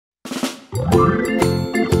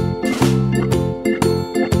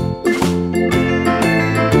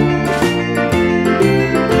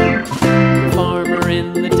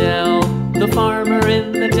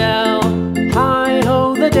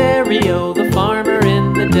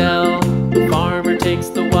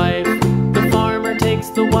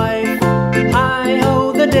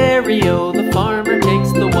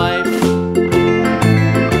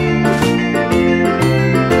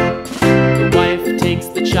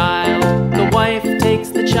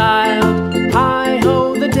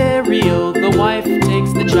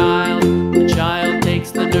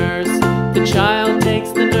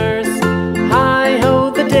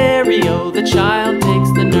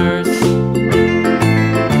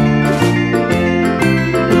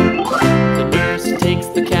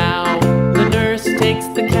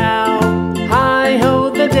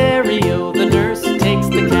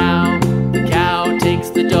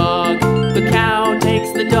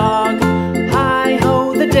dog.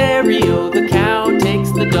 Hi-ho, the dairy-o, the cow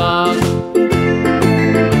takes the dog.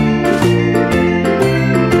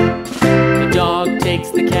 The dog takes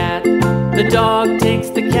the cat, the dog takes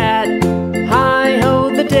the cat. Hi-ho,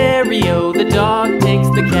 the dairy-o, the dog takes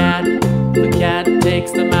the cat. The cat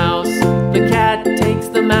takes the mouse, the cat takes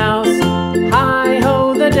the mouse.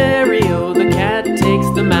 Hi-ho, the dairy-o, the cat takes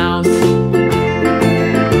the mouse.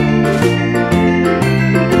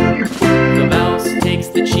 The mouse takes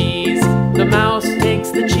the cheese, the mouse takes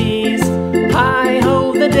the cheese.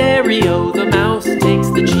 Hi-ho, the dairy-o, the mouse takes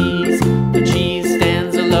the cheese. The cheese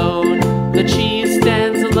stands alone, the cheese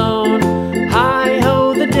stands alone.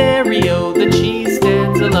 Hi-ho, the dairy-o, the cheese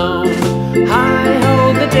stands alone.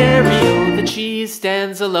 Hi-ho, the dairy-o, the cheese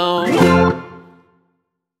stands alone.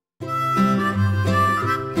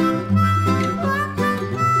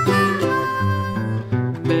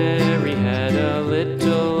 Mary had a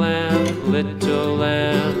little lamb, little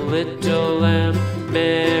lamb, little lamb.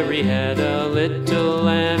 Mary had a little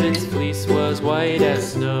lamb, its fleece was white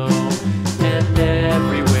as snow. And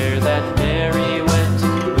everywhere that Mary went,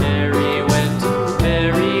 Mary went,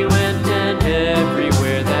 Mary went. And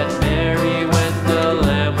everywhere that Mary went, the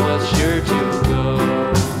lamb was sure to go.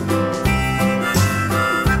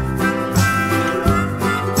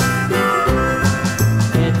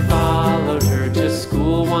 It followed her to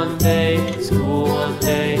school one day, school one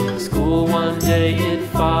day, school one day. It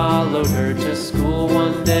followed her to school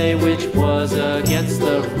one day, which was against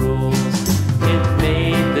the rules. It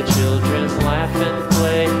made the children laugh and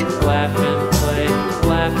play, laugh and play,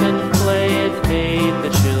 laugh and play. It made the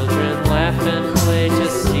children laugh and play to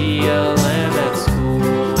see a lamb at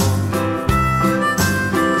school.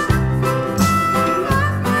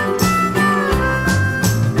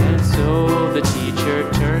 And so the teacher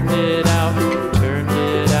turned it out, turned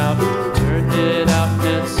it out, turned it out.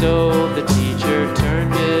 And so the teacher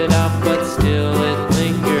turned it out, but still it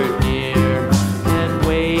lingered near and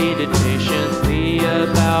waited patiently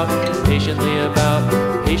about, patiently about,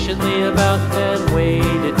 patiently about, and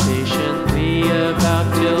waited patiently about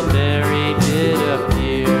till Mary did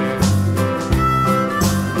appear.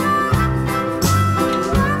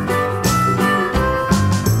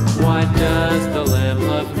 Why does the lamb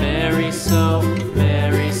love Mary so,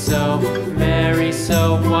 Mary so, Mary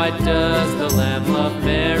so? Why does the lamb love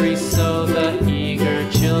Mary so? The eager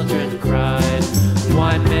children cried.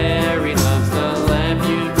 Why Mary loves the lamb,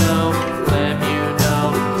 you know, lamb, you know,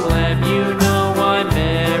 lamb, you know. Why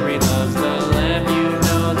Mary loves the lamb, you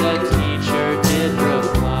know, the teacher did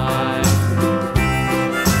reply.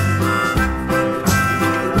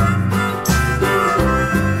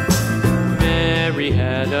 Mary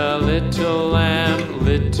had a little lamb,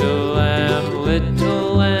 little